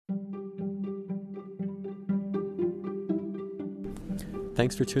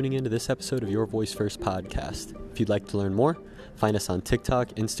Thanks for tuning in to this episode of Your Voice First podcast. If you'd like to learn more, find us on TikTok,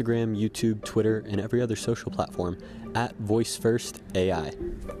 Instagram, YouTube, Twitter, and every other social platform at VoiceFirstAI.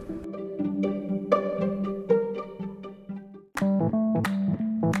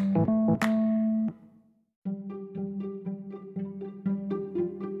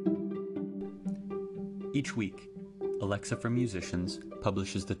 Each week, Alexa for Musicians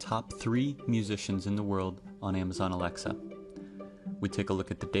publishes the top 3 musicians in the world on Amazon Alexa. We take a look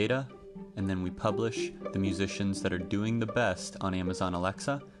at the data, and then we publish the musicians that are doing the best on Amazon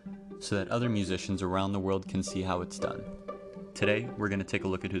Alexa so that other musicians around the world can see how it's done. Today, we're going to take a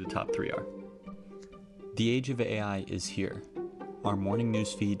look at who the top 3 are. The age of AI is here. Our morning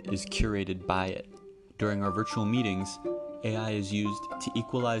newsfeed is curated by it. During our virtual meetings, AI is used to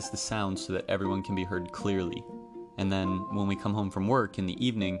equalize the sound so that everyone can be heard clearly. And then when we come home from work in the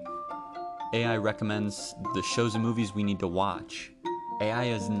evening, AI recommends the shows and movies we need to watch. AI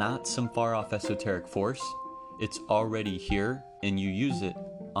is not some far-off esoteric force. It's already here, and you use it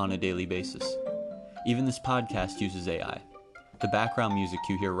on a daily basis. Even this podcast uses AI. The background music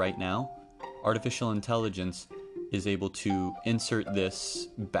you hear right now, artificial intelligence is able to insert this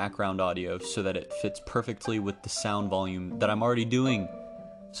background audio so that it fits perfectly with the sound volume that I'm already doing,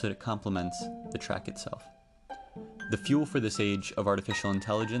 so that it complements the track itself. The fuel for this age of artificial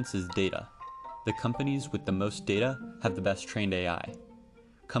intelligence is data. The companies with the most data have the best trained AI.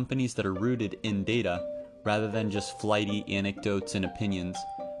 Companies that are rooted in data, rather than just flighty anecdotes and opinions,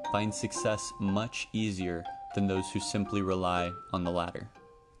 find success much easier than those who simply rely on the latter.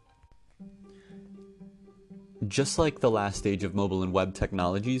 Just like the last stage of mobile and web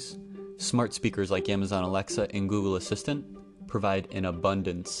technologies, smart speakers like Amazon Alexa and Google Assistant provide an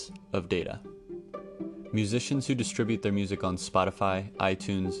abundance of data. Musicians who distribute their music on Spotify,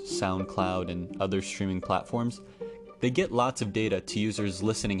 iTunes, SoundCloud, and other streaming platforms, they get lots of data to users'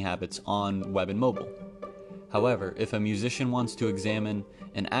 listening habits on web and mobile. However, if a musician wants to examine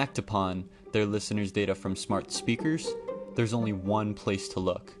and act upon their listeners' data from smart speakers, there's only one place to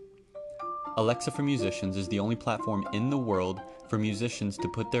look. Alexa for Musicians is the only platform in the world for musicians to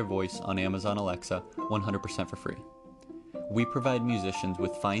put their voice on Amazon Alexa 100% for free. We provide musicians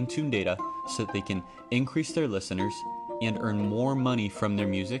with fine-tuned data so that they can increase their listeners and earn more money from their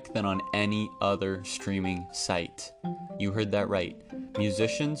music than on any other streaming site. You heard that right.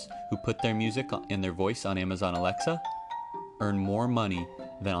 Musicians who put their music and their voice on Amazon Alexa earn more money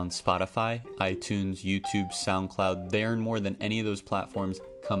than on Spotify, iTunes, YouTube, SoundCloud. They earn more than any of those platforms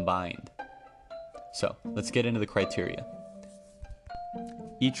combined. So, let's get into the criteria.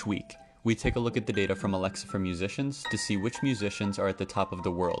 Each week, we take a look at the data from Alexa for Musicians to see which musicians are at the top of the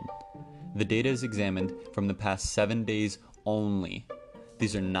world. The data is examined from the past 7 days only.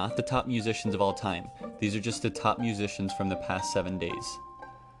 These are not the top musicians of all time. These are just the top musicians from the past 7 days.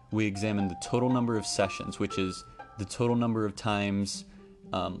 We examine the total number of sessions, which is the total number of times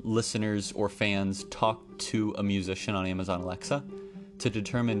listeners or fans talk to a musician on Amazon Alexa to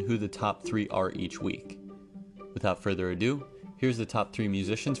determine who the top 3 are each week. Without further ado, here's the top 3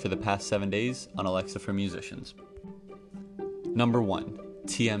 musicians for the past 7 days on Alexa for Musicians. Number 1,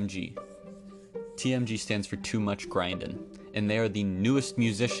 TMG. TMG stands for Too Much Grindin', and they are the newest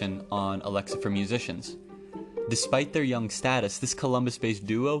musician on Alexa for Musicians. Despite their young status, this Columbus-based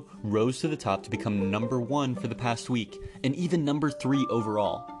duo rose to the top to become number 1 for the past week, and even number 3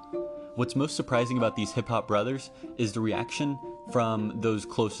 overall. What's most surprising about these hip-hop brothers is the reaction from those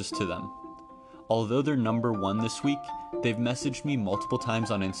closest to them. Although they're number 1 this week, they've messaged me multiple times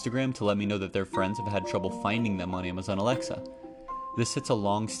on Instagram to let me know that their friends have had trouble finding them on Amazon Alexa. This hits a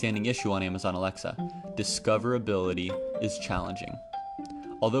long-standing issue on Amazon Alexa. Discoverability is challenging.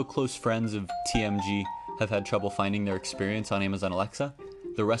 Although close friends of TMG have had trouble finding their experience on Amazon Alexa,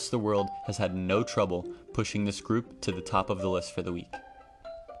 the rest of the world has had no trouble pushing this group to the top of the list for the week.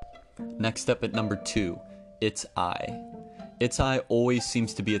 Next up at number 2, It's I. It's I always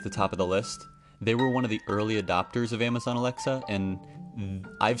seems to be at the top of the list. They were one of the early adopters of Amazon Alexa, and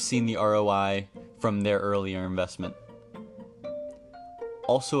I've seen the ROI from their earlier investment.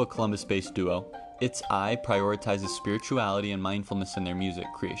 Also a Columbus-based duo, It's I prioritizes spirituality and mindfulness in their music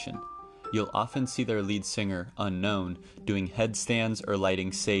creation. You'll often see their lead singer, Unknown, doing headstands or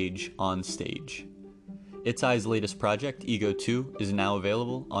lighting sage on stage. It's I's latest project, Ego 2, is now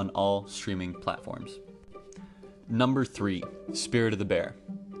available on all streaming platforms. Number 3, Spirit of the Bear.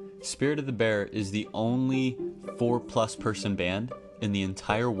 Spirit of the Bear is the only 4+ person band in the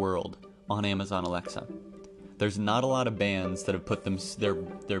entire world on Amazon Alexa. There's not a lot of bands that have put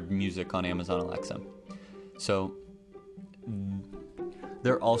their music on Amazon Alexa. So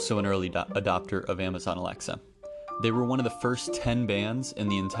they're also an early adopter of Amazon Alexa. They were one of the first 10 bands in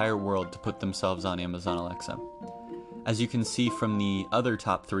the entire world to put themselves on Amazon Alexa. As you can see from the other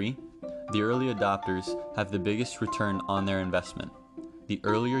top 3, the early adopters have the biggest return on their investment. The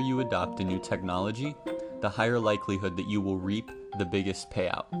earlier you adopt a new technology, the higher likelihood that you will reap the biggest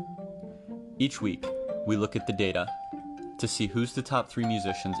payout. Each week, we look at the data to see who's the top 3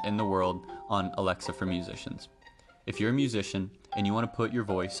 musicians in the world on Alexa for Musicians. If you're a musician and you want to put your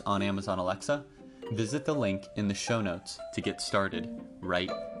voice on Amazon Alexa, visit the link in the show notes to get started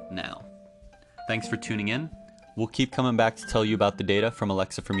right now. Thanks for tuning in. We'll keep coming back to tell you about the data from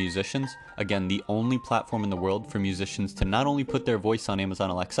Alexa for Musicians. Again, the only platform in the world for musicians to not only put their voice on Amazon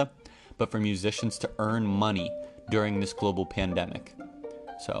Alexa, but for musicians to earn money during this global pandemic.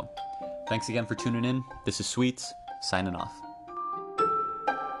 So, thanks again for tuning in. This is Sweets, signing off.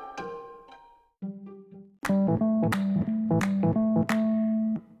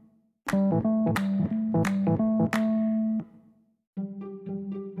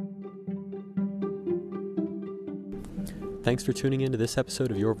 Thanks for tuning in to this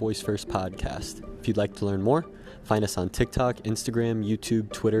episode of Your Voice First podcast. If you'd like to learn more, find us on TikTok, Instagram,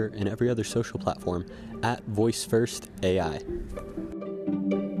 YouTube, Twitter, and every other social platform at VoiceFirstAI.